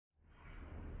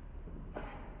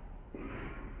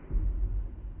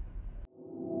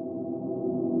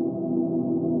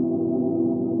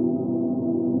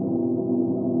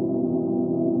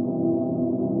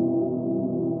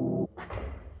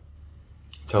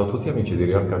Ciao a tutti amici di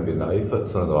Real Cambio Life,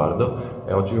 sono Edoardo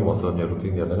e oggi vi mostro la mia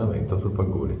routine di allenamento sul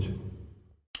pan Gullich.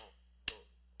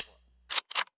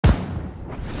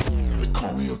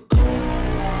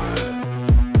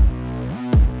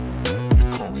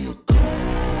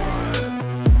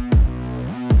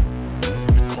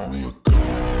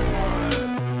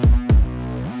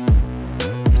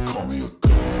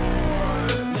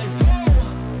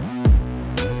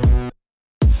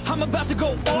 I'm about to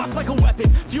go off like a weapon.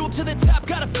 Fuel to the top,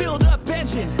 got a filled up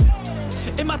engine.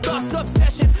 In my thoughts,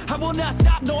 obsession. I will not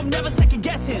stop, no, I'm never second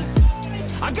guessing.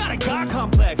 I got a God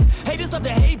complex. Haters love to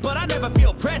hate, but I never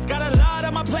feel pressed. Got a lot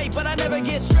on my plate, but I never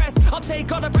get stressed. I'll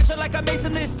take all the pressure like I'm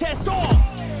acing this test.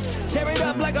 Tear it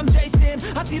up like I'm Jason.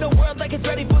 I see the world like it's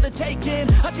ready for the taking.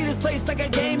 I see this place like a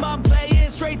game I'm playing.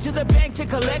 Straight to the bank to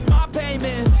collect my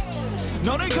payments.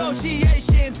 No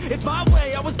negotiations, it's my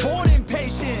way, I was born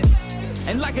impatient.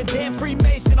 And like a damn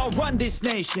Freemason, I'll run this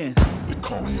nation. They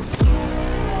call me a god.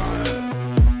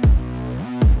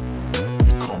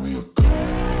 They call me a god.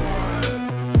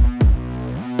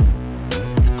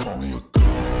 They call me a god.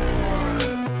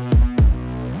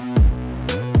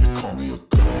 They call me a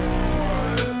god.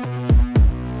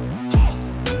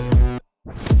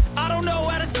 I don't know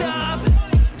how to stop.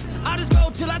 I just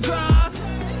go till I drop.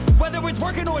 Whether it's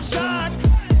working or shots,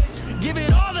 give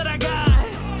it all that I got.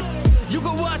 You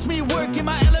can watch me work in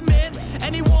my element.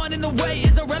 Anyone in the way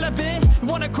is irrelevant. You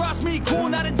wanna cross me, cool,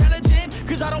 not intelligent.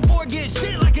 Cause I don't forget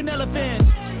shit like an elephant.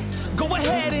 Go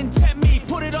ahead and tempt me,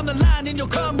 put it on the line and you'll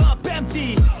come up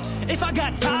empty. If I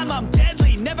got time, I'm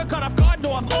deadly. Never caught off guard,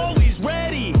 no, I'm always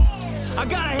ready. I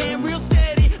got a hand real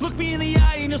steady. Look me in the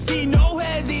eye and you'll see no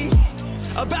hezzy.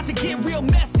 About to get real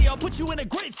messy. I'll put you in a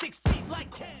grave 6 feet like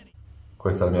Kenny.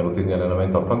 Questa è la mia routine di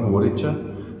allenamento al pan Gullich,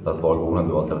 la svolgo 1 o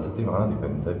 2 volte alla settimana,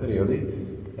 dipende dai periodi.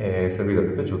 E se il video vi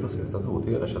è piaciuto, se vi è stato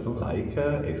utile, lasciate un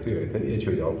like e iscrivetevi e ci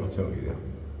vediamo al prossimo video.